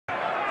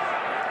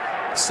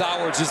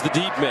Sowards is the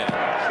deep man.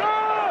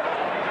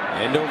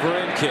 End over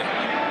end kick.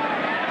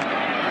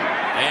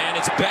 And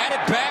it's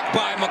batted back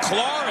by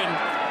McLaurin.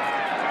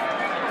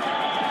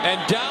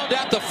 And down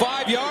at the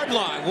 5-yard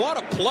line. What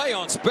a play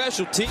on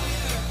special teams.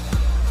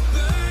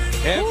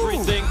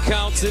 Everything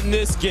counts in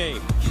this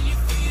game.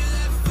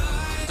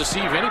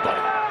 Deceive anybody.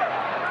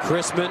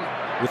 Chrisman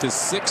with his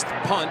 6th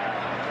punt.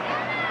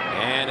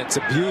 And it's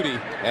a beauty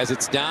as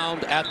it's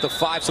down at the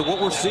 5. So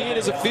what we're seeing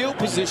is a field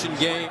position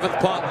game with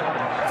punt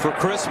for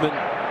Chrisman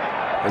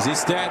as he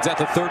stands at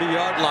the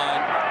 30-yard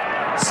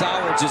line.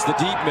 Sowards is the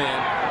deep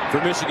man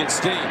for Michigan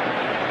State.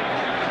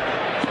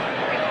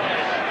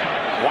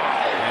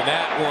 Wow. And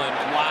that one,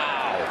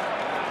 wow,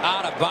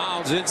 out of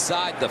bounds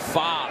inside the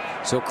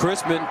 5. So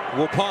Chrisman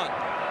will punt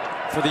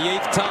for the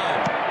 8th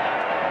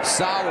time.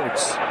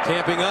 Sowards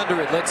camping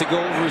under it, lets it go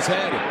over his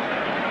head.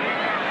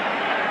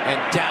 And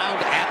down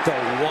at the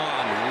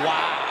 1.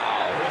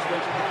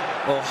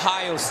 Wow.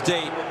 Ohio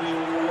State.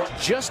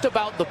 Just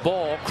about the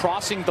ball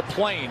crossing the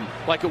plane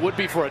like it would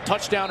be for a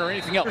touchdown or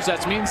anything else.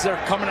 That means they're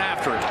coming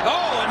after it.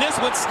 Oh, and this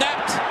one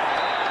snapped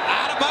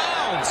out of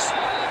bounds,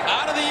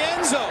 out of the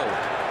end zone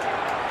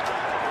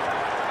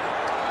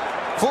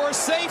for a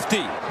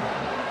safety.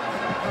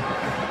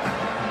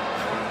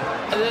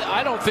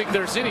 I don't think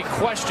there's any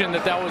question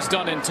that that was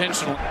done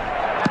intentionally.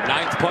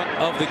 9th punt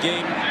of the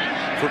game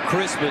for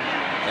Chrisman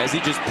as he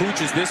just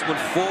pooches this one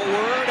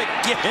forward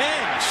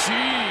again.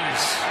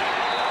 Jeez.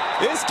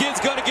 This kid's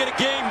going to get a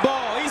game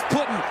ball. He's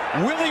putting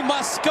Willie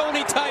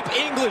Mosconi type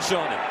English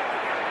on it.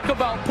 Think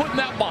about putting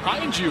that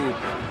behind you.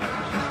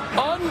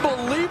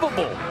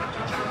 Unbelievable.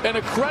 And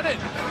a credit